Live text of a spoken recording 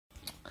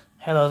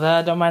Hello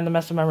there, don't mind the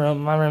mess in my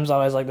room. My room's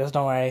always like this,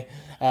 don't worry.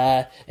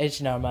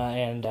 It's Norma,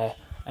 and I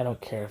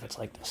don't care if it's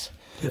like this.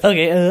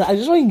 Okay, I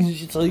just want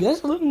to tell you guys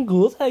something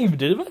cool that I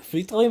did in my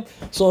free time.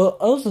 So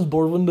I was just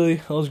bored one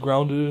day, I was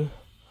grounded,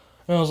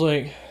 and I was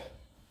like,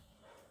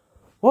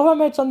 what if I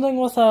made something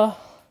with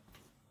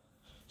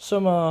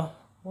some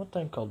what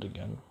thing called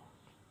again?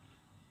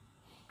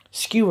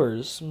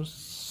 Some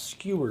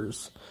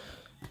skewers.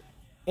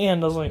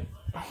 And I was like,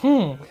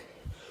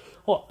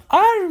 well,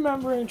 I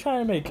remember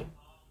trying to make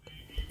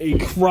a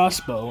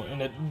crossbow,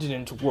 and it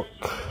didn't work.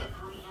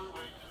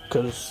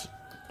 Because,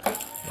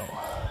 no.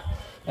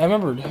 I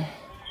remembered.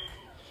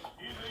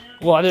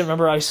 Well, I didn't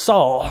remember, I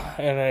saw,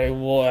 and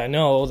I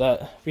know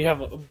that we have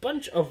a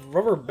bunch of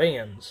rubber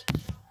bands.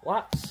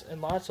 Lots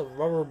and lots of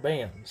rubber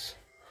bands.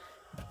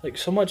 Like,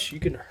 so much you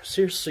can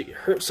seriously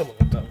hurt someone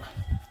with them.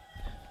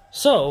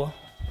 So,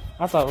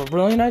 I thought of a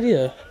brilliant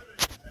idea.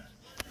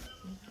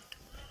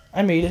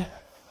 I made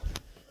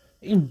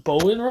a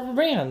bow and rubber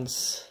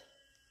bands.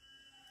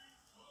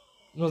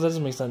 No, that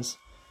doesn't make sense.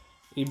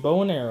 A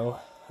bow and arrow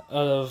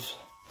out of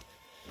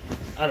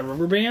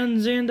rubber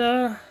bands and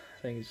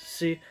things.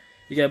 See,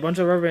 you got a bunch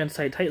of rubber bands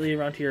tied tightly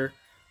around here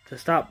to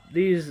stop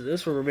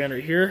this rubber band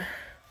right here.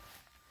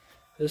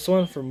 This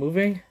one for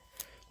moving.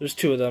 There's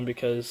two of them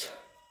because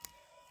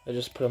I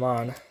just put them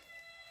on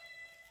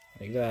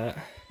like that.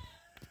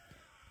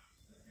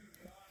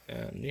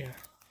 And yeah.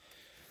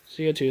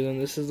 So you got two. Then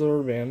this is the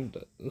rubber band,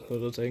 the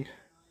little thing.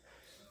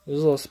 There's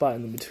a little spot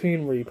in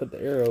between where you put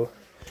the arrow.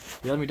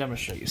 Yeah, let me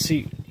demonstrate. You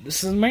see,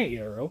 this is my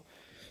arrow.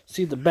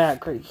 See the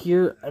back right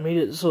here? I made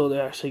it so it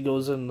actually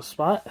goes in the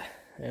spot,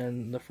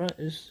 and the front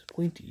is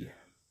pointy.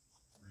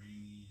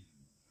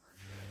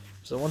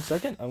 So 1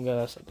 second, I'm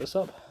gonna set this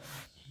up.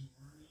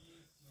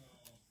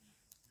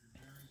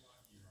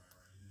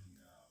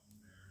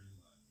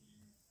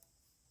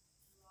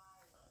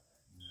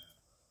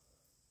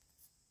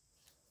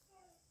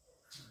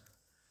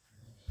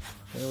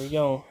 There we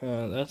go.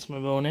 That's my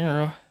bow and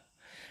arrow.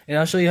 And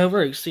I'll show you how it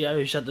works. See, I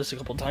already shot this a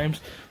couple times.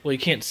 Well, you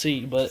can't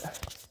see, but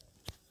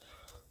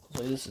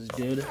hopefully this is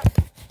good.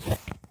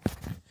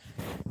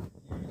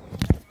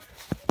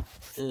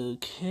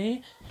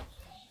 Okay.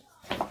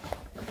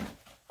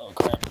 Oh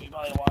crap, we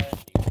probably want it.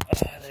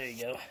 There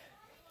you go.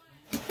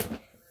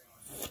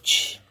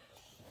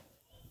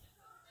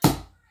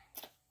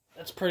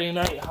 That's pretty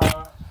nice,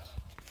 huh?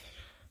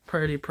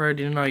 Pretty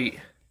nice.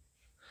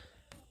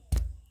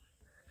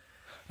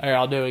 Alright,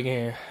 I'll do it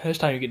again. This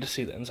time you get to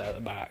see the inside of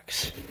the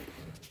box.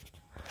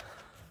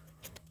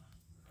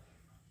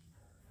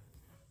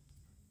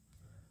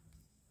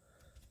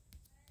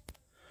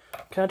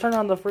 Can I turn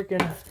on the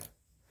freaking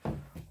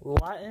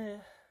light?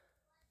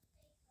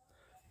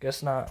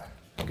 Guess not.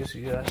 Guess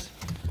you guys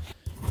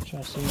try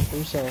to see it for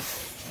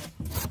yourself.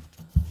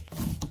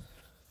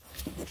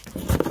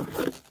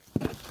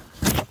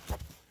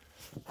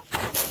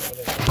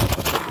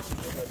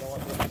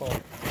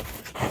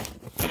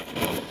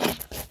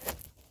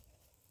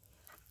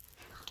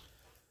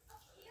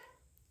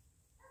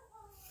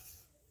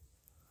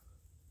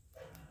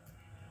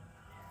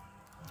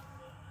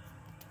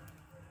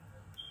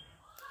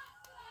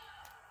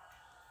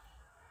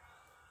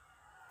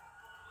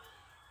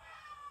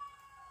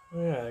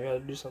 Yeah, I gotta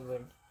do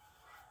something.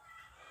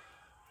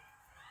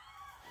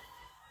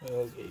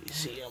 Okay, you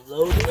see, I'm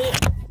loading it.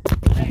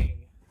 Dang.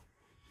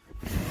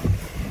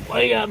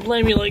 Why you gotta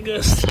play me like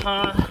this,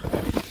 huh?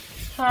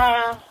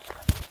 Huh?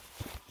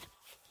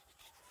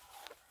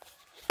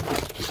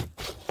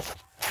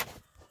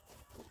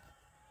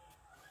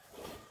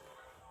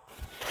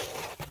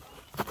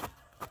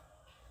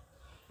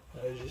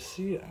 As you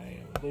see, I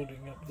am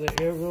loading up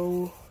the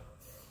arrow.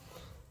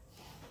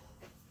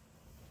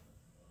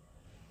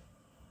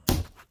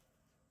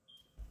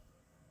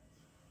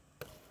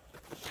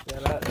 Yeah,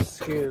 that's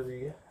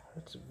scary.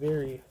 That's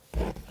very,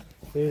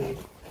 very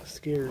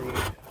scary.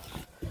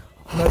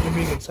 Imagine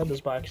being inside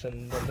this box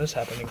and then this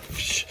happening.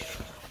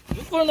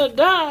 You're gonna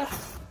die.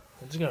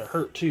 It's gonna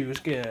hurt too. It's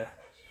gonna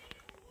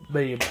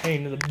be a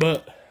pain in the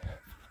butt.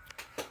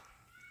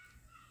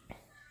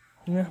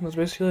 Yeah, that's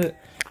basically it.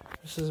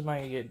 This is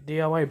my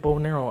DIY bow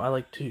and arrow I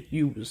like to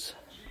use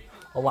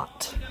a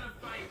lot.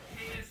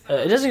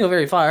 It doesn't go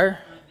very far,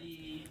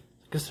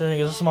 considering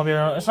it's a small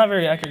arrow. It's not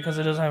very accurate because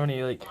it doesn't have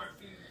any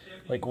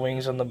like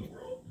wings on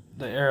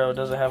the arrow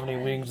doesn't have any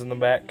wings in the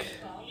back.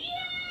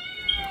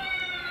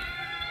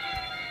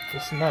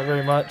 It's not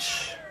very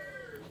much.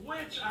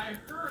 Which I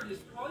heard is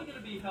probably going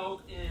to be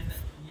held in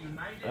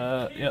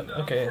United. Yep.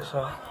 Okay.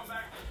 So,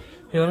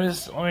 here, let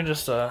me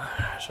just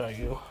show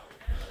you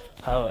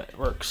how it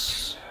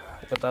works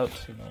without,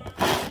 you know.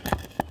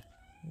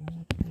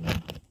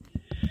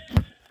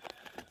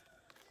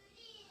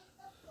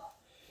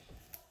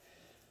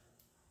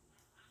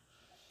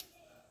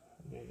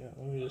 Yeah,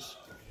 let me just.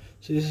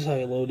 See, this is how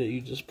you load it. You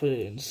just put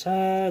it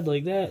inside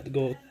like that.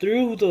 Go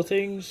through the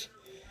things.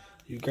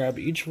 You grab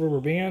each rubber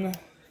band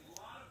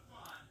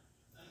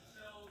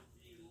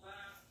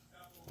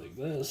like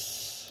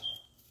this.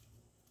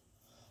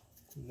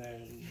 And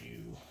then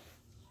you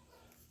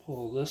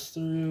pull this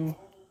through.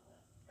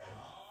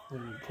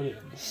 Then you put it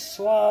in the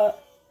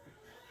slot.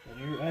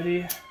 When you're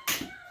ready.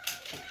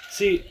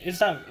 See, it's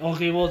not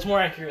okay. Well, it's more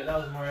accurate. That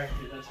was more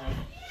accurate that time,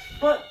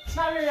 but it's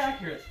not very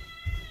accurate.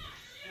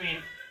 I mean,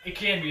 it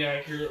can be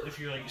accurate if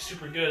you're like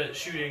super good at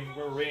shooting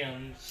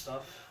random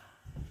stuff.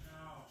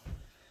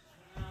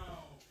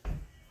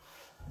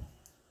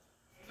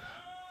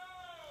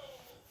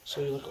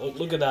 So you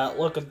look at that,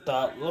 look at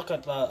that, look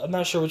at that. I'm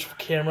not sure which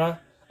camera.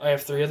 I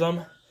have 3 of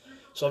them,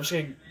 so I'm just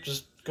gonna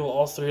go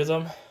all 3 of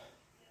them.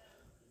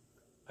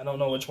 I don't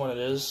know which one it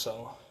is,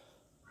 so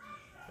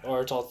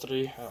or it's all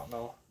 3. I don't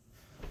know.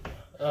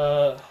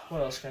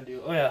 What else can I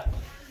do? Oh yeah,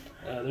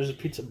 there's a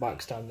pizza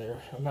box down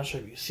there. I'm not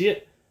sure if you see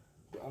it,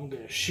 but I'm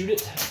gonna shoot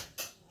it.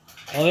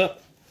 Oh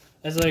yep,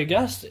 as I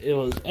guessed, it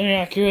was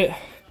inaccurate.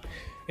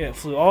 It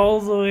flew all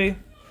the way,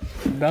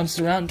 and bounced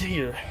around to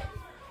here.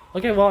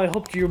 Okay, well I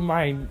hope you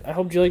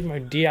like my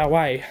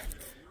DIY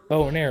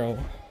bow and arrow.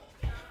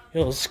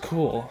 It was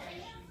cool.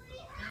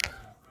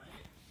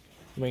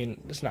 I mean,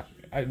 it's not.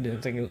 I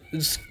didn't think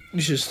it's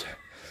just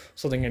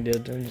something I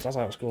did, and I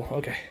thought it was cool.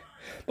 Okay,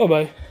 bye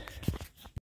bye.